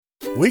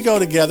We go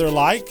together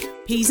like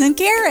peas and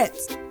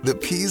carrots. The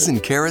Peas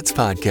and Carrots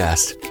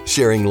Podcast,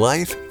 sharing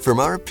life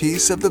from our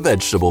piece of the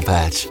vegetable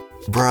patch.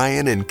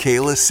 Brian and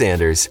Kayla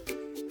Sanders.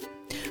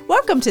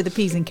 Welcome to the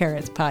Peas and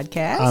Carrots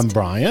Podcast. I'm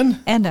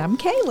Brian. And I'm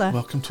Kayla.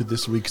 Welcome to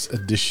this week's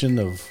edition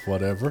of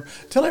whatever.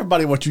 Tell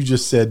everybody what you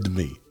just said to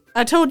me.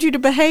 I told you to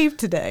behave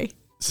today.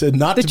 Said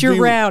not that to you're be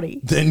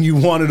rowdy. Then you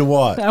wanted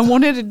what? I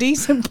wanted a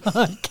decent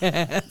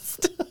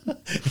podcast.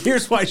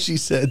 Here's why she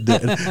said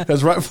that.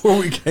 Because right before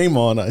we came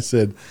on, I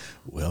said,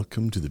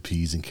 welcome to the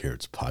Peas and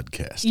Carrots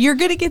Podcast. You're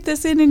going to get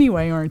this in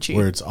anyway, aren't you?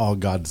 Where it's all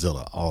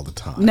Godzilla all the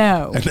time.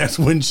 No. And that's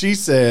when she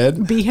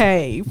said,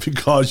 behave.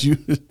 Because you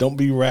don't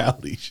be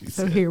rowdy, she said.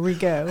 So here we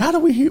go. How do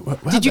we hear?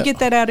 Did you get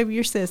that out of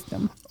your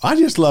system? I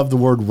just love the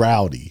word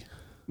rowdy.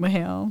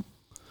 Well,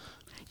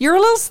 you're a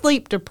little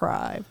sleep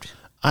deprived.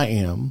 I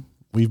am.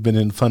 We've been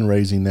in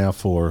fundraising now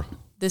for...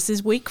 This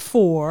is week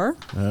 4.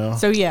 Yeah.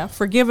 So yeah,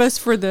 forgive us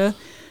for the...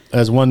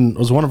 As one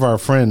of our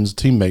friends,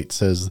 teammates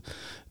says,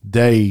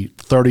 day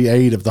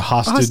 38 of the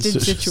hostage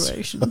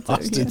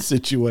situation.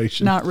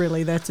 Situation. Not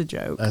really. That's a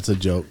joke. That's a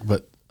joke.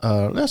 But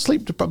that's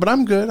sleep deprived. But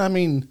I'm good. I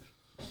mean...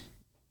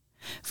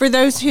 For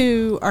those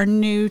who are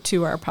new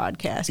to our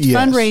podcast, yes.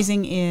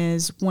 Fundraising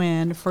is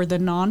when, for the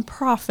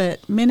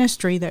nonprofit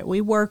ministry that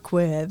we work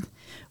with,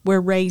 we're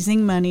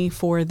raising money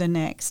for the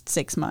next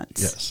 6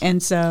 months. Yes.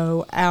 And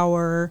so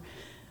our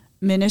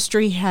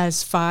ministry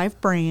has 5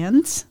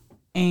 brands,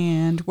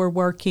 and we're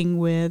working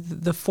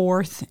with the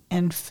 4th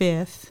and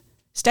 5th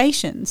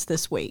stations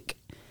this week.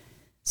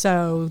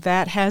 So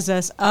that has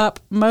us up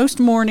most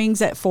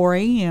mornings at 4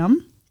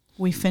 a.m.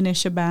 We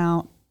finish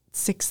about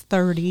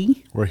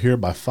 6:30. We're here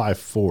by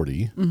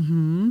 5:40.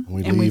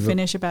 Mm-hmm. We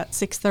finish about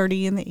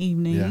 6:30 in the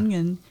evening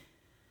and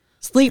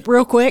sleep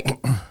real quick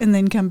and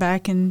then come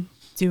back and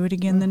do it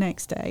again the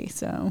next day.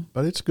 So,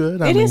 but it's good.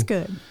 It is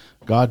good.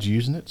 God's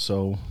using it,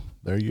 so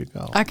there you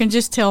go. I can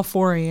just tell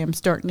 4 a.m.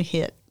 starting to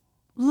hit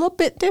a little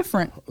bit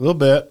different. A little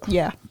bit.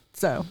 Yeah.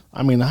 So,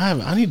 I mean,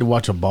 I need to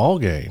watch a ball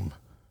game.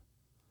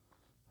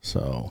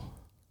 So,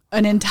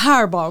 an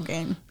entire ball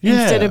game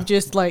instead of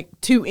just like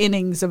 2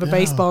 innings of a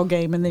baseball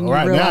game, and then you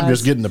realize. Now I'm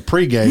just getting the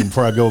pregame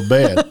before I go to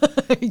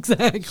bed.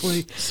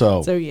 Exactly.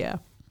 So yeah.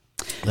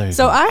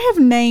 So I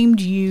have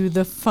named you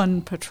the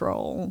Fun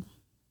Patrol.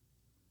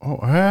 Oh,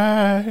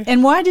 hey.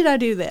 And why did I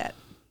do that?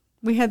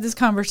 We had this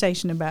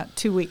conversation about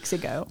 2 weeks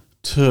ago.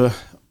 To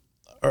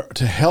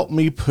help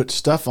me put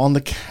stuff on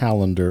the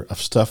calendar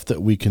of stuff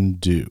that we can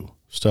do,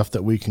 stuff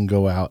that we can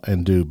go out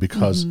and do,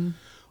 because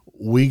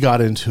we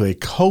got into a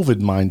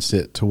COVID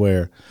mindset to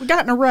where we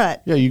got in a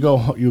rut. Yeah, you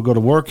go to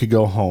work, you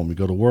go home. You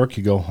go to work,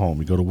 you go home.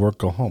 You go to work,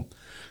 go home.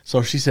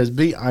 So she says,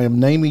 B, I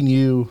am naming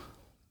you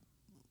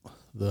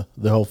the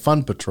whole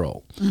Fun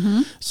Patrol.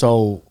 Mm-hmm.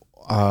 So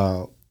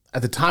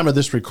at the time of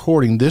this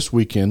recording, this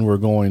weekend, we're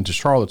going to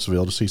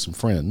Charlottesville to see some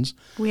friends.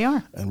 We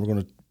are. And we're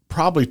going to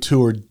probably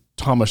tour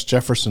Thomas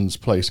Jefferson's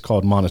place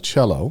called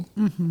Monticello.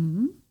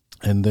 Mm-hmm.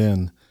 And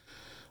then...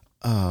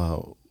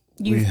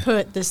 You've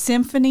put the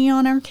symphony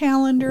on our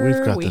calendar.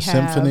 We've got the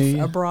symphony. We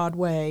have a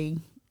Broadway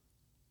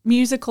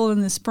musical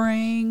in the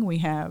spring. We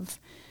have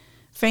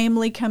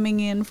family coming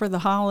in for the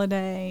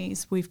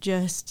holidays. We've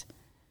kicked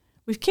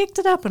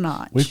it up a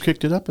notch. We've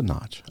kicked it up a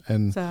notch,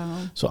 and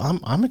so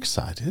I'm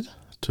excited.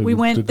 We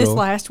went this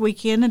last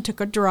weekend and took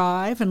a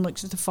drive and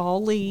looked at the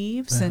fall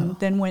leaves, and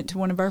then went to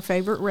one of our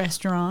favorite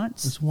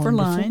restaurants for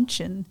lunch.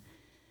 And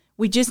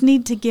we just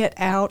need to get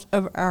out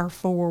of our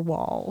 4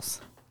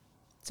 walls.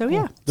 So,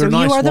 yeah. So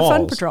nice you are the walls.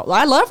 Fun Patrol.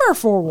 I love our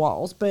 4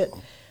 walls, but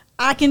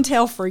I can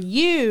tell for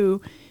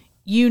you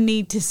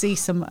need to see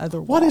some other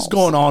walls. What is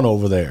going on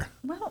over there?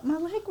 Well, my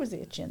leg was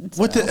itching.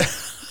 So what the?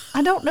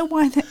 I don't know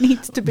why that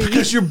needs to be.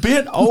 Because you're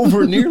bent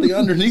over nearly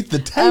underneath the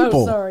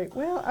table. Oh, sorry.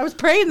 Well, I was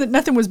praying that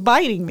nothing was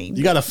biting me.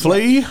 You got a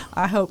flea?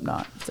 I hope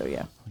not. So,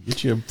 yeah.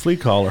 Get you a flea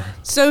collar.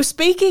 So,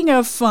 speaking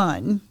of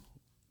fun,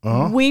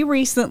 we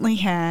recently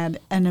had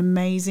an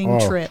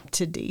amazing trip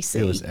to D.C.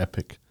 It was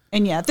epic.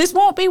 And yeah, this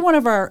won't be one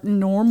of our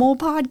normal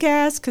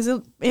podcasts because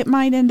it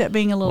might end up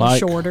being a little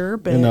shorter.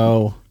 But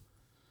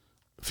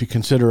if you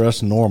consider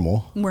us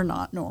normal, we're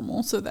not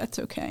normal, so that's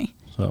okay.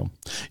 So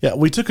yeah,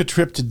 we took a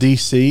trip to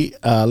D.C.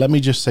 Let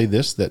me just say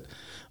this: that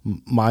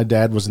my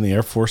dad was in the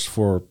Air Force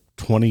for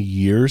 20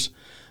 years.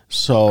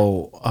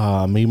 So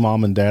me,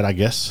 mom, and dad, I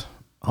guess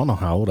I don't know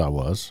how old I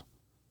was.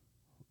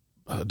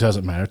 It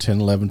doesn't matter. 10,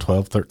 11,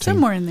 12, 13.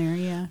 Somewhere in there,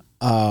 yeah.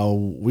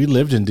 We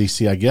lived in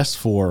D.C., I guess,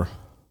 for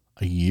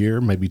a year,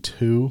 maybe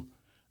 2.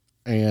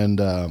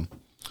 And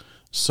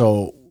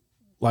so,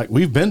 like,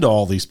 we've been to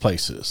all these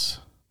places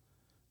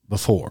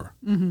before.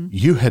 Mm-hmm.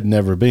 You had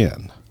never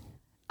been.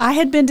 I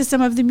had been to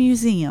some of the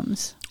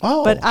museums.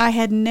 Oh. But I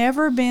had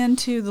never been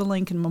to the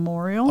Lincoln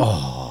Memorial.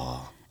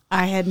 Oh.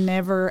 I had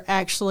never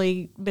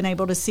actually been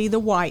able to see the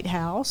White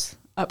House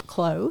up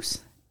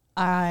close.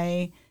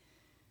 I'd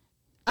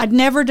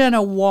never done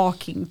a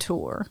walking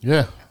tour.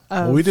 Yeah.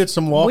 We did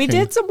some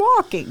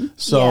walking.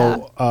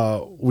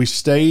 So we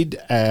stayed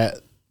at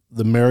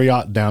the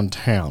Marriott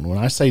downtown. When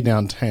I say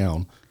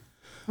downtown,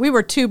 We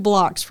were 2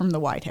 blocks from the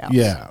White House.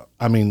 Yeah.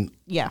 I mean,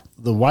 Yeah.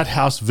 the White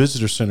House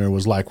Visitor Center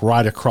was like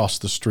right across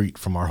the street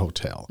from our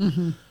hotel.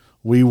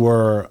 We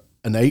were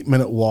an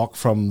 8-minute walk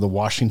from the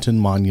Washington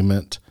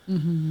Monument,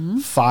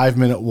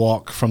 5-minute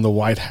walk from the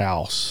White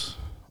House.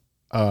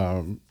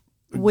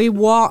 We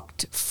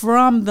walked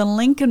from the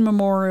Lincoln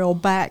Memorial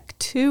back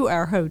to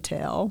our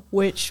hotel,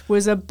 which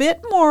was a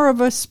bit more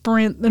of a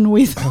sprint than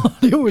we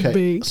thought it would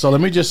be. So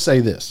let me just say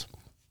this.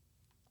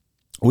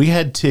 We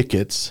had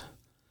tickets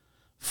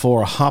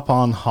for a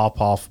hop-on,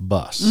 hop-off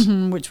bus.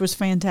 Which was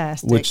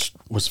fantastic. Which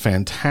was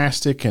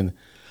fantastic. And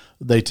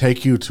they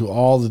take you to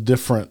all the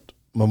different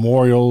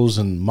memorials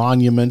and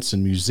monuments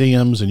and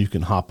museums, and you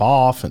can hop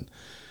off and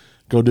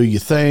go do your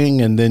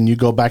thing. And then you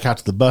go back out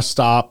to the bus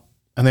stop,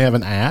 and they have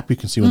an app. You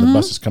can see when the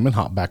bus is coming,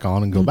 hop back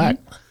on and go back.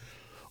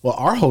 Well,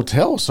 our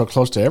hotel was so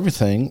close to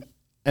everything.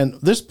 And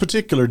this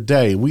particular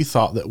day, we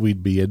thought that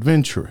we'd be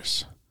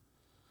adventurous.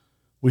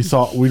 We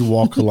thought we'd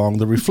walk along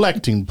the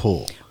reflecting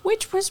pool.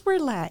 Which was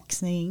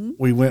relaxing.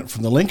 We went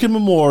from the Lincoln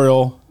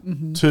Memorial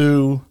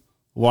to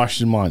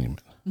Washington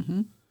Monument,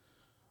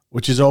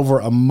 which is over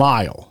a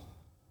mile.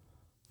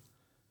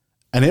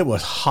 And it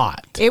was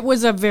hot. It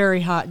was a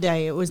very hot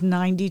day. It was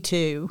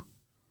 92.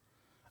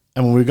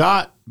 And when we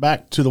got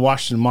back to the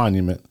Washington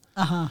Monument,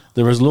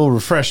 there was a little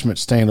refreshment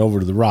stand over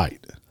to the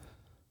right.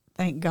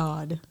 Thank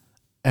God.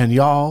 And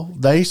y'all,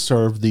 they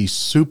served these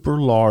super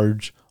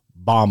large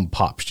bomb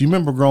pops. Do you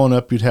remember growing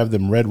up, you'd have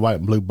them red, white,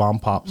 and blue bomb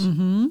pops?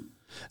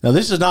 Now,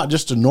 this is not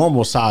just a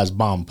normal size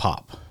bomb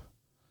pop.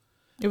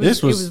 It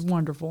was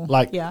wonderful.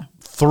 Like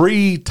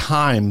 3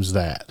 times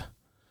that.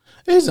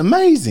 It's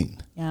amazing.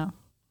 Yeah.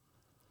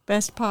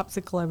 Best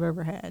popsicle I've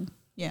ever had.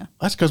 Yeah.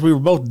 That's because we were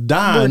both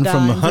dying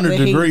from 100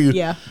 degrees.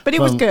 Yeah. But it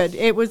was good.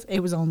 It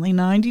was only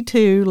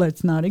 92.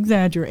 Let's not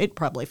exaggerate. It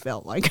probably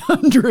felt like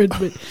 100.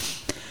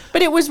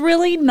 But it was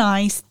really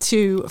nice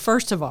to,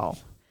 first of all,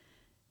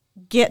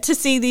 get to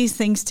see these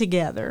things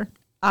together.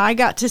 I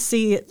got to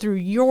see it through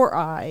your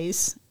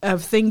eyes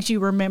of things you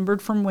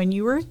remembered from when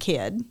you were a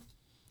kid.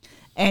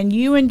 And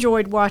you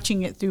enjoyed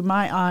watching it through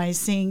my eyes,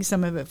 seeing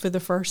some of it for the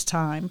first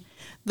time.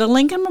 The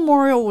Lincoln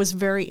Memorial was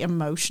very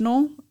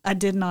emotional. I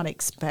did not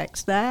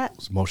expect that.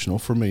 It's emotional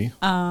for me.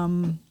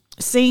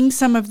 Seeing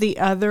some of the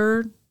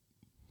other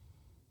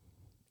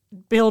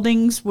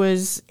buildings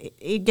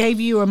it gave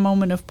you a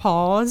moment of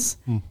pause.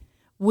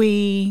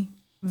 We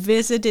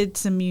visited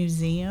some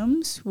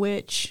museums,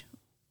 which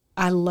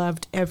I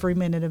loved every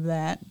minute of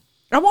that.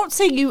 I won't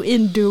say you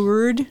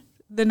endured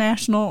the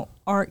National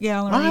Art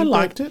Gallery. I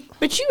liked it.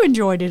 But you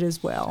enjoyed it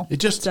as well.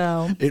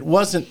 It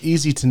wasn't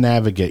easy to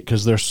navigate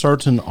because there are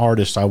certain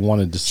artists I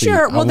wanted to see.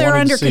 Sure, well, they're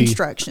under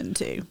construction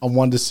too. I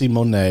wanted to see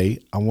Monet.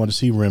 I wanted to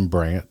see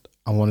Rembrandt.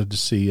 I wanted to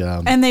see...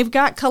 and they've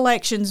got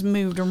collections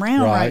moved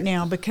around right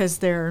now because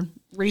they're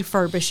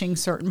refurbishing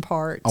certain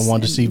parts. I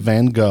wanted to see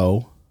Van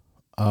Gogh.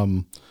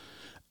 And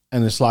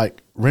it's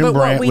like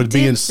Rembrandt would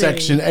be in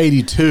section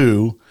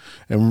 82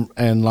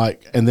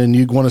 and then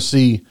you want to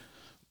see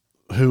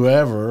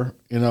whoever,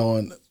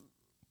 and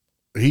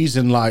he's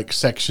in like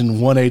section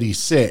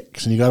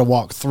 186 and you got to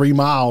walk 3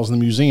 miles in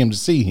the museum to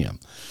see him.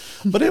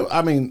 But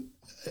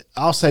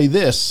I'll say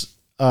this,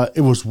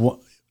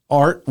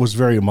 art was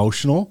very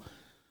emotional.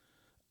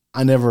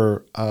 I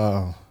never,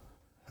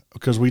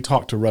 because we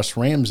talked to Russ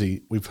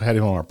Ramsey, we've had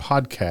him on our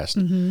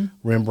podcast.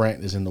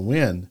 Rembrandt is in the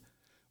Wind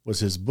was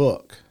his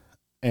book.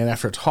 And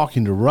after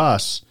talking to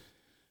Russ,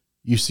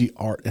 you see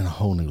art in a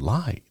whole new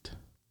light.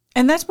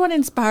 And that's what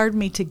inspired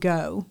me to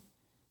go.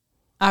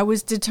 I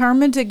was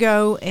determined to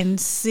go and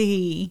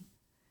see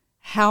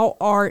how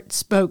art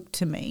spoke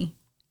to me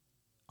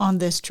on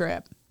this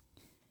trip.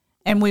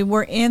 And we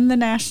were in the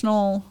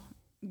National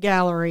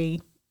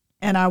Gallery,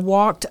 and I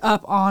walked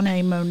up on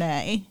a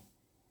Monet.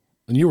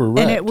 And you were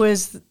wrecked. And it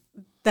was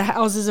the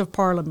Houses of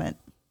Parliament.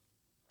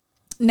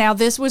 Now,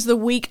 this was the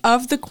week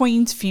of the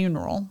Queen's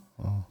funeral.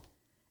 Oh.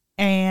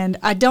 And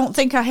I don't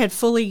think I had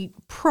fully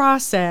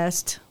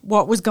processed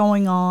what was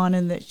going on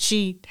and that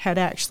she had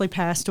actually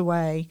passed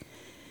away.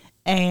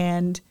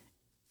 And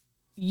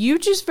you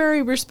just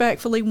very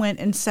respectfully went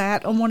and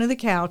sat on one of the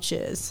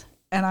couches.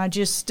 And I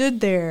just stood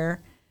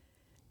there.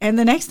 And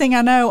the next thing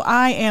I know,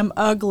 I am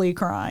ugly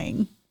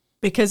crying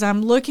because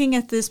I'm looking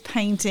at this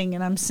painting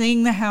and I'm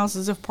seeing the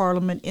Houses of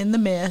Parliament in the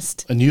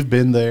mist. And you've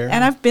been there.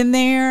 And I've been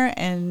there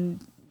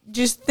and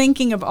just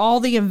thinking of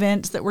all the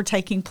events that were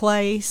taking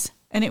place.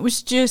 And it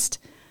was just,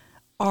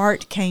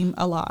 art came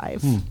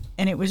alive.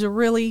 And it was a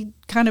really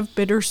kind of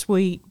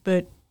bittersweet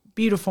but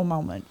beautiful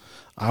moment.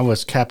 I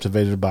was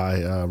captivated by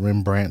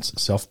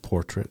Rembrandt's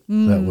self-portrait.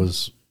 That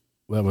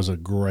was a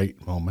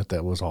great moment.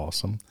 That was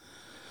awesome.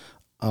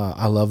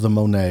 I love the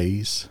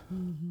Monets,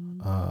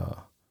 the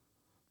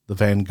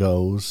Van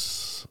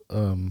Goghs.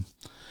 And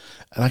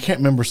I can't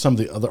remember some of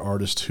the other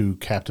artists who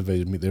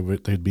captivated me.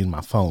 They'd be in my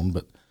phone,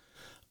 but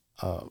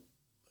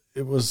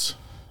it was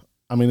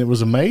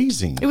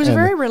amazing. It was a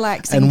very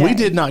relaxing and day. We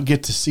did not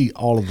get to see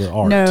all of the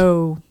art.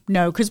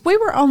 No, because we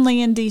were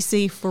only in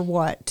D.C. for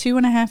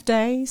 2.5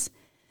 days?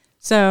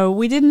 So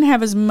we didn't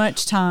have as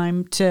much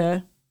time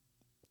to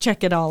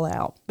check it all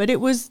out. But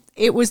it was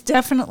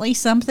definitely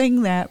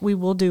something that we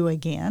will do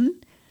again.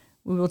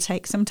 We will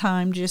take some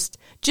time just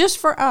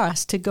for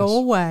us to go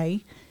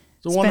away,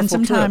 spend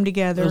some time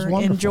together,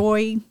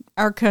 enjoy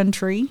our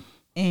country,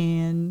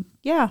 and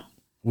yeah.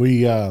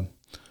 We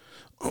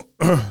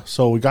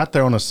so we got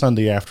there on a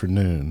Sunday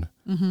afternoon,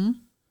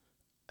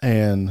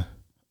 and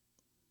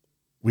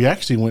we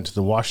actually went to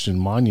the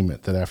Washington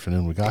Monument that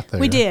afternoon. We got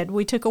there. We did.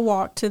 We took a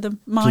walk to the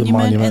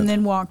monument and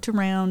then walked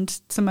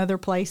around some other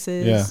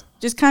places,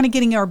 just kind of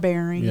getting our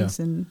bearings.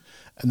 And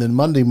then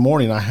Monday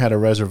morning, I had a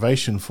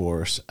reservation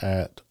for us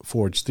at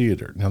Ford's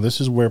Theater. Now,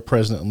 this is where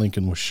President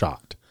Lincoln was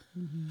shot.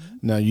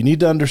 Now, you need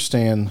to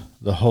understand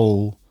a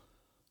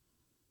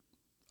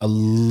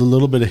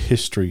little bit of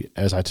history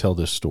as I tell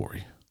this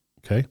story,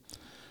 okay?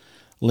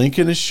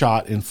 Lincoln is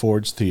shot in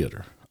Ford's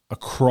Theater.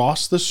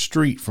 Across the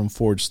street from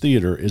Ford's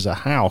Theater is a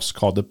house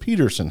called the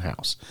Peterson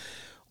House.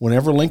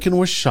 Whenever Lincoln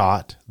was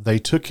shot, they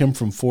took him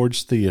from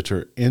Ford's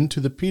Theater into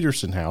the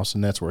Peterson House,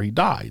 and that's where he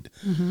died.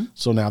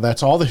 So now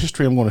that's all the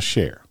history I'm going to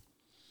share.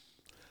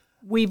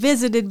 We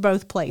visited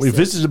both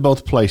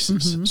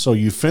places. So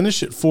you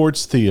finish at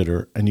Ford's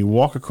Theater, and you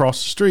walk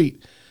across the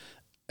street,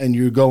 and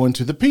you go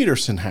into the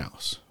Peterson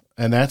House,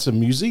 and that's a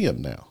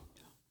museum now.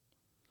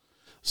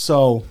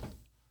 So,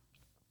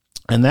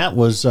 and that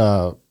was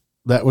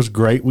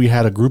great. We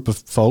had a group of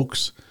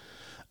folks.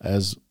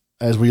 As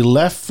we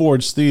left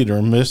Ford's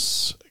Theater,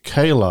 Miss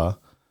Kayla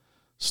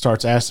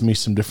starts asking me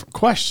some different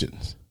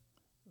questions.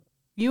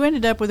 You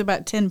ended up with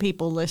about 10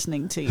 people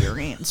listening to your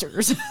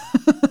answers.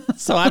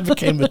 So I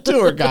became a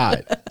tour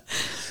guide.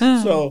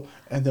 So,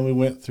 and then we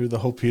went through the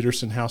whole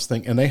Peterson House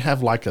thing, and they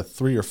have like a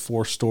 3 or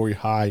 4 story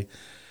high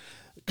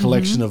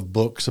collection of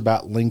books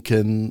about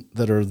Lincoln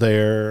that are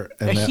there.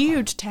 And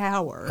huge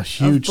tower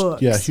of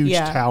books. Yeah, huge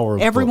tower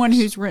of everyone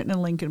books. Who's written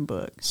a Lincoln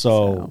book.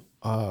 So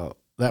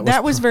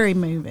that was very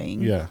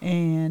moving. Yeah.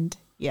 And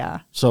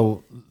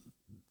so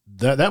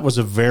that was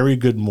a very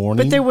good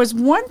morning. But there was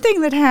one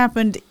thing that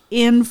happened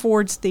in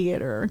Ford's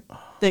Theater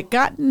that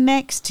got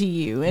next to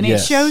you, and it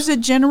shows a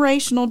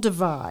generational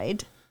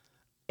divide.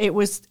 It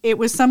was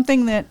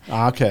something that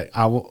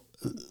I will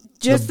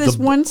just this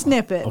one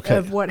snippet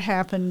of what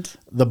happened.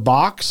 The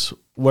box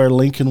where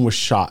Lincoln was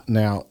shot.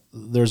 Now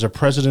there's a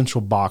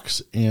presidential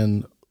box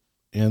in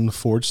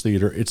Ford's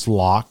Theater. It's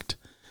locked,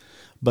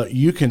 but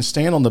you can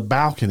stand on the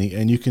balcony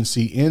and you can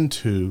see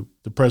into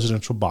the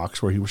presidential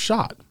box where he was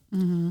shot.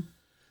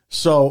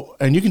 So,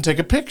 and you can take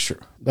a picture.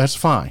 That's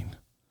fine.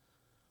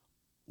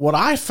 What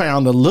I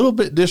found a little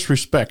bit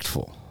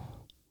disrespectful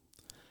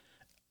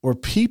were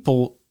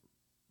people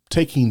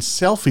taking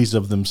selfies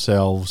of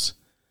themselves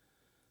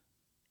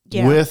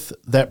with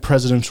that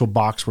presidential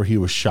box where he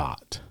was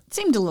shot. It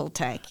seemed a little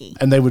tacky.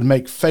 And they would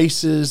make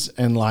faces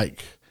and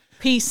like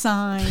peace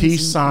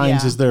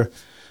signs. Is there.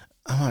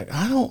 I'm like,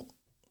 I don't,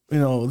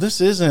 this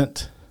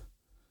isn't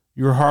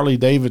your Harley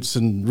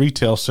Davidson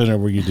retail center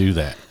where you do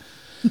that.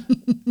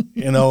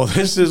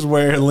 This is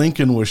where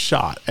Lincoln was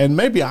shot. And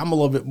maybe I'm a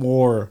little bit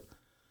more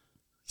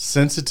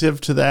sensitive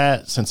to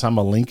that since I'm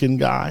a Lincoln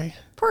guy.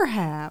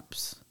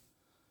 Perhaps.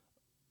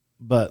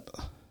 But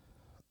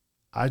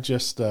I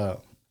just, I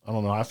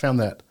don't know. I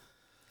found that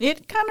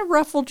it kind of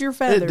ruffled your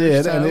feathers. It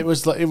did. And it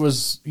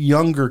was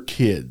younger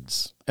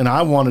kids. And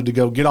I wanted to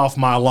go get off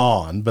my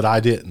lawn, but I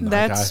didn't.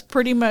 That's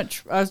pretty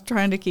much, I was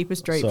trying to keep a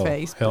straight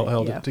face.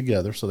 Held it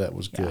together. So that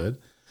was good.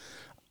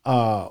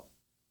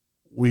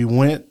 We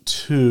went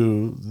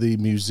to the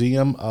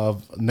Museum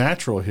of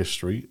Natural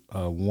History,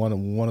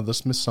 one of the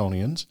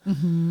Smithsonian's.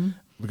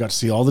 We got to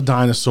see all the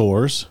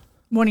dinosaurs.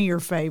 One of your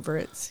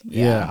favorites.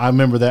 Yeah, I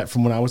remember that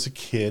from when I was a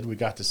kid. We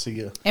got to see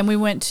it. And we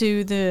went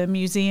to the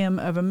Museum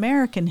of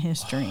American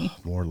History.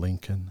 More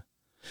Lincoln.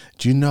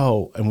 Do you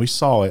know, and we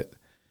saw it,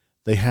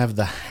 they have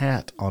the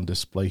hat on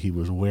display he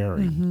was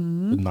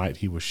wearing the night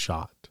he was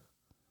shot.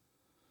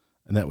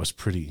 And that was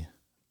pretty,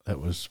 that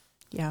was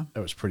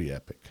pretty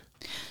epic.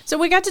 So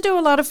we got to do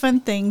a lot of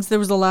fun things. There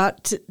was a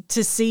lot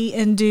to see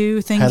and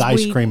do. Had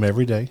ice cream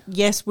every day.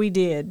 Yes, we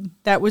did.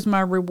 That was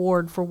my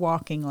reward for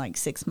walking like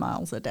 6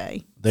 miles a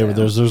day.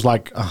 There's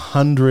like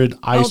 100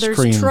 ice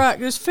cream.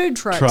 There's food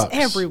trucks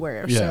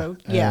everywhere.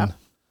 Yeah.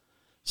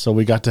 So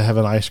we got to have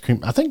an ice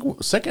cream. I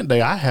think second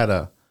day I had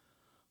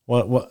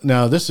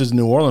now this is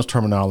New Orleans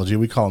terminology.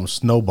 We call them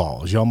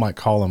snowballs. Y'all might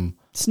call them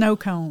snow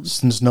cones.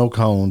 Snow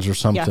cones or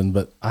something.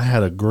 But I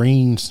had a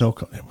green snow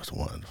cone. It was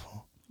wonderful.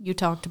 You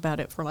talked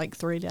about it for like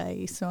 3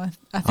 days, so I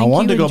think I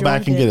wanted to go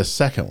back and get a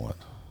second one,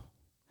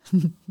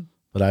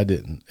 but I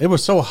didn't. It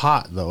was so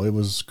hot though; it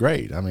was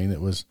great. I mean,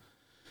 it was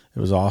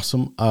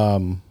awesome.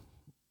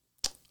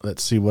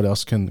 Let's see, what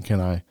else can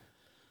I?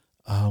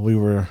 We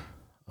were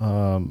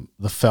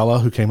the fella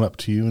who came up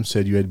to you and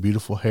said you had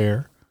beautiful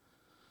hair.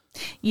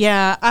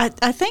 Yeah,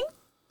 I think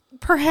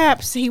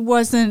perhaps he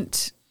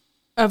wasn't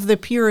of the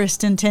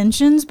purest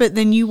intentions, but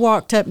then you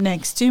walked up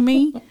next to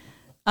me.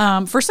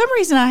 For some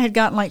reason, I had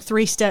gotten like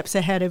 3 steps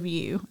ahead of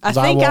you. I 'Cause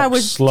I think I walk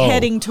was slow.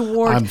 heading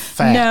towards. I'm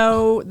fat.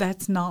 No,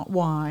 that's not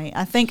why.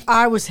 I think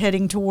I was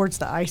heading towards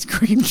the ice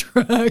cream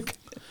truck.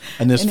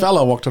 And this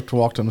fellow walked up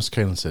to Miss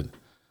Kayla and said,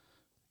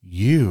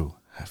 "You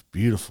have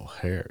beautiful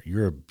hair.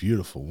 You're a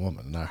beautiful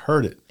woman." And I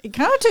heard it. It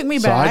kind of took me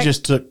So back. I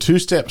just took 2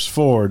 steps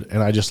forward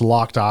and I just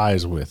locked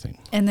eyes with him.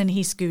 And then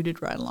he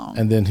scooted right along.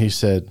 And then he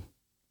said,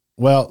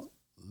 "Well,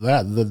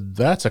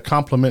 that's a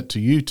compliment to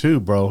you too,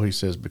 bro." He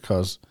says,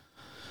 because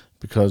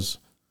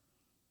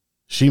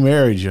she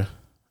married you.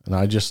 And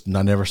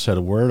I never said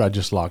a word. I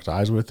just locked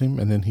eyes with him.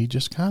 And then he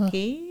just kind of,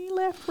 He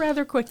left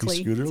rather quickly.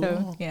 He scooted so,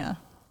 along. yeah.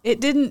 It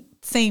didn't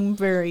seem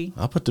very.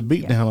 I put the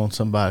beat down on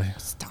somebody.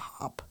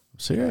 Stop. I'm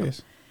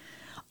serious.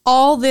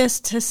 All this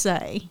to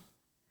say,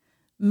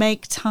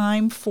 make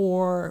time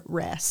for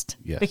rest.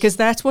 Yes. Because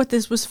that's what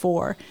this was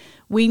for.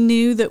 We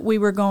knew that we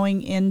were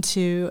going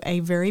into a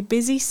very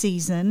busy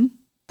season.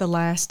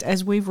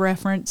 As we've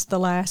referenced, the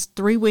last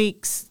 3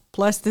 weeks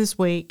plus this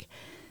week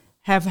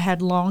have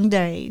had long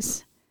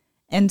days.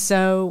 And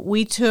so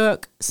we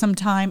took some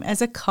time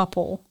as a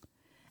couple.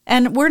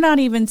 And we're not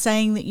even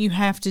saying that you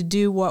have to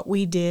do what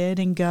we did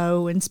and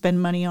go and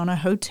spend money on a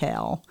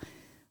hotel.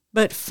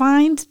 But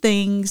find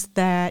things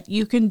that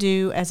you can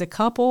do as a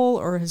couple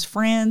or as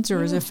friends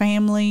or as a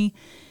family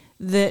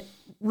that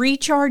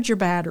recharge your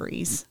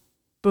batteries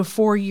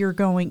before you're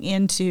going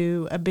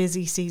into a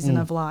busy season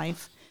of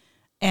life.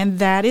 And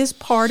that is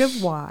part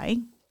of why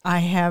I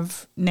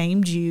have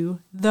named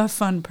you the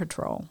Fun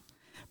Patrol,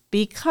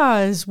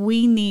 because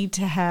we need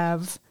to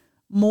have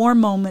more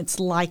moments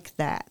like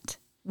that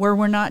where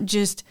we're not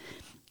just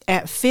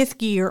at 5th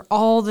gear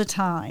all the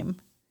time,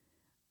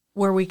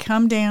 where we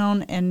come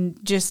down and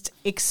just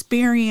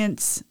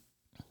experience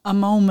a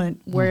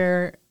moment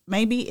where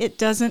maybe it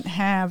doesn't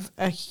have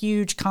a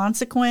huge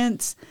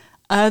consequence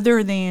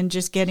other than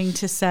just getting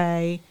to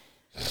say,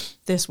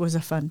 this was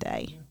a fun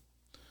day.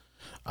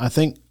 I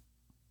think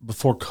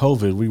before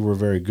COVID, we were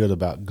very good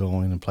about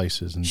going in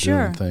places and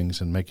doing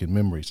things and making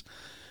memories.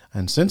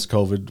 And since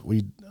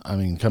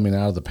COVID, coming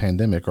out of the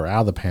pandemic,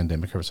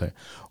 I would say,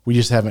 we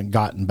just haven't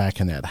gotten back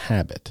in that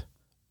habit.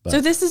 But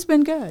So this has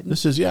been good.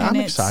 I'm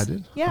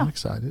excited. Yeah. I'm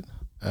excited.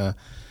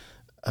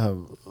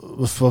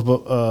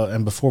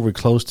 And before we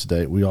close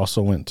today, we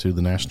also went to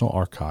the National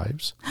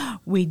Archives.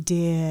 We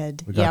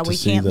did. We got to We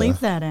see can't leave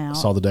that out.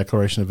 Saw the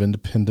Declaration of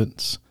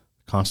Independence,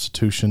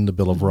 Constitution, the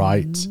Bill of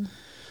Rights. Mm-hmm.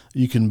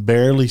 You can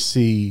barely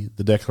see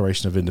the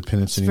Declaration of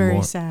Independence It's anymore.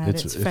 very sad.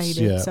 It's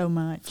faded so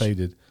much.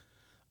 Faded.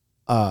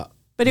 But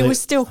it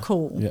was still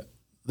cool. Yeah.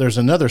 There's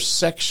another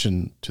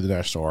section to the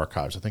National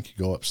Archives. I think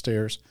you go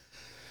upstairs.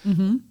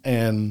 Mm-hmm.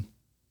 And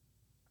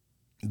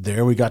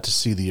there we got to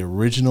see the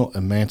original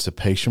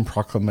Emancipation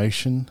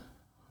Proclamation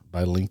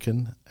by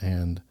Lincoln.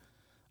 And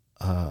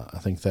I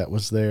think that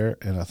was there.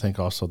 And I think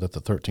also that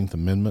the 13th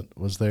Amendment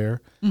was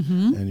there.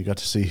 Mm-hmm. And you got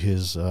to see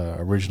his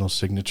original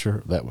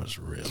signature. That was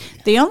really...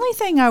 The only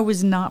thing I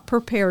was not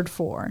prepared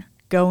for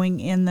going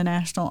in the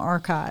National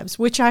Archives,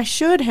 which I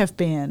should have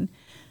been,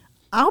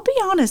 I'll be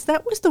honest,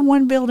 that was the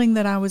one building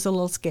that I was a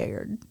little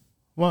scared.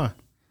 Why?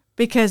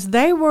 Because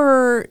they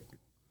were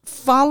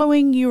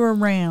following you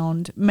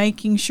around,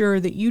 making sure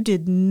that you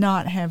did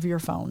not have your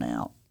phone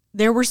out.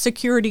 There were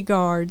security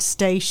guards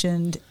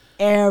stationed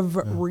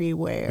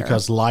everywhere.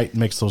 Because light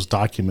makes those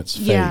documents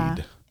fade. Yeah,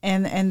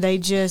 and they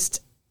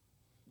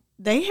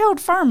held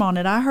firm on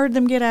it. I heard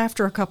them get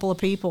after a couple of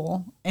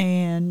people,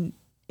 and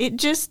I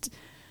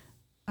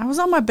was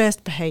on my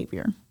best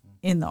behavior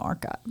in the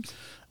archives.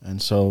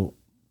 And so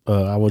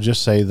I will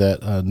just say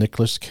that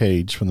Nicolas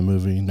Cage from the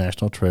movie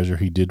National Treasure,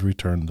 he did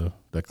return the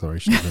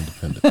Declaration of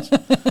Independence.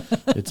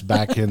 It's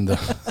back in the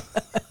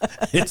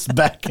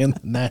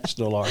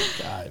National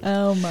Archives.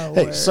 Oh my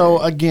Hey, word! so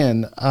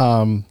again,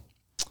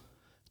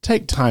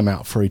 take time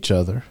out for each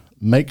other.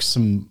 Make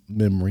some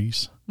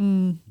memories.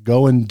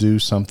 Go and do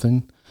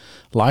something.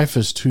 Life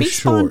is too Be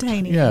short.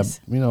 spontaneous.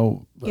 Be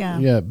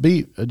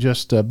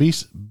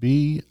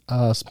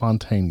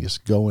spontaneous.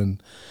 Go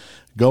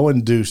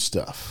and do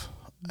stuff.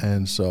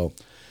 And so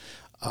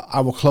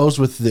I will close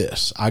with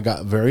this. I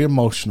got very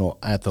emotional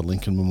at the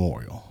Lincoln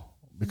Memorial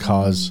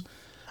because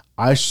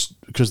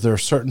there are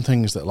certain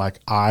things that like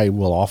I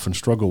will often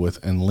struggle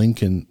with, and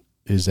Lincoln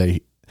is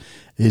a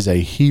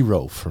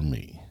hero for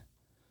me.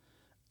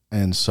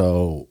 And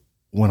so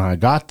when I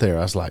got there,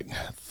 I was like,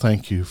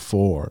 "Thank you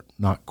for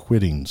not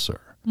quitting, sir.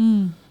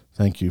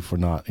 Thank you for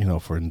not,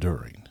 for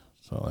enduring."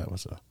 So it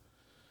was a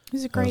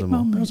great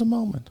moment. That was a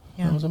moment.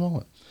 Yeah. That was a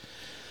moment.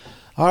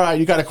 All right,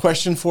 you got a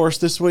question for us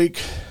this week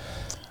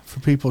for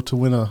people to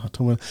win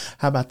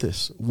How about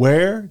this?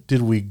 Where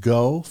did we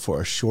go for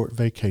a short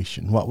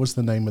vacation? What was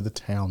the name of the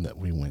town that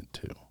we went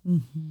to?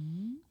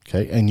 Mm-hmm.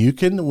 Okay, and you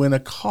can win a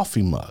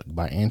coffee mug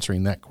by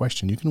answering that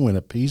question. You can win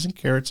a Peas and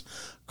Carrots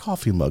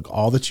coffee mug.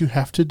 All that you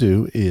have to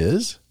do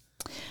is...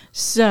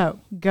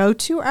 So go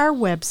to our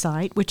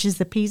website, which is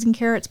the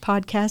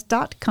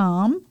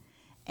peasandcarrotspodcast.com,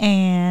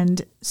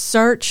 and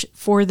search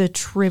for the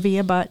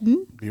trivia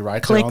button. Be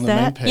right Click there on the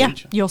that. main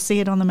page. Yeah, you'll see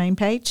it on the main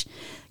page.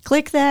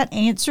 Click that,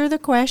 answer the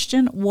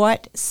question,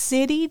 what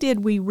city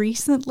did we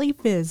recently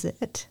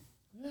visit?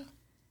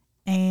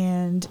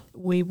 And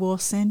we will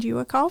send you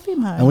a coffee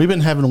mug. And we've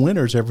been having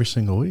winners every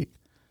single week.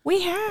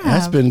 We have.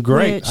 That's been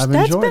great. I've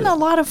that's enjoyed been it. a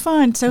lot of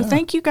fun. So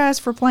thank you guys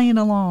for playing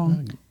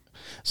along.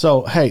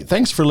 So, hey,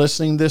 thanks for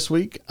listening this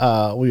week.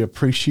 We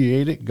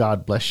appreciate it.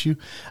 God bless you.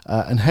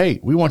 And, hey,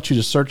 we want you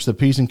to search the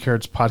Peas and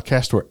Carrots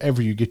podcast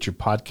wherever you get your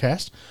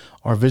podcast,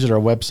 or visit our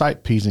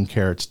website,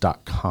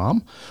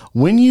 peasandcarrots.com.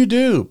 When you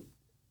do,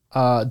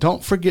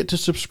 don't forget to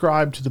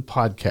subscribe to the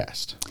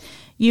podcast.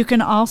 You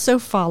can also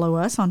follow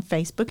us on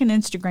Facebook and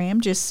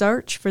Instagram. Just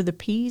search for the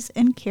Peas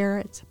and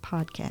Carrots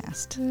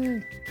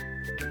podcast.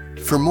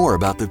 For more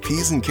about the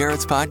Peas and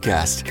Carrots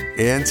podcast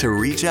and to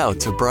reach out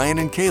to Brian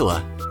and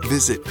Kayla,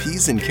 visit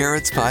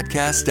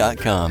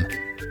peasandcarrotspodcast.com.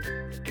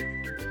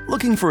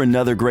 Looking for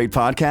another great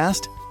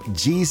podcast?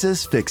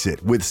 Jesus Fix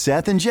It with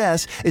Seth and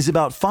Jess is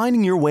about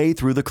finding your way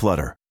through the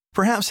clutter,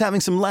 perhaps having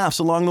some laughs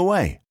along the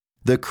way.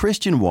 The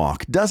Christian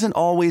walk doesn't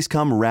always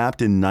come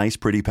wrapped in nice,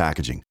 pretty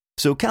packaging,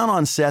 so count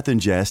on Seth and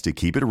Jess to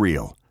keep it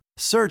real.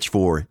 Search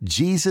for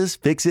Jesus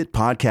Fix It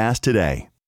podcast today.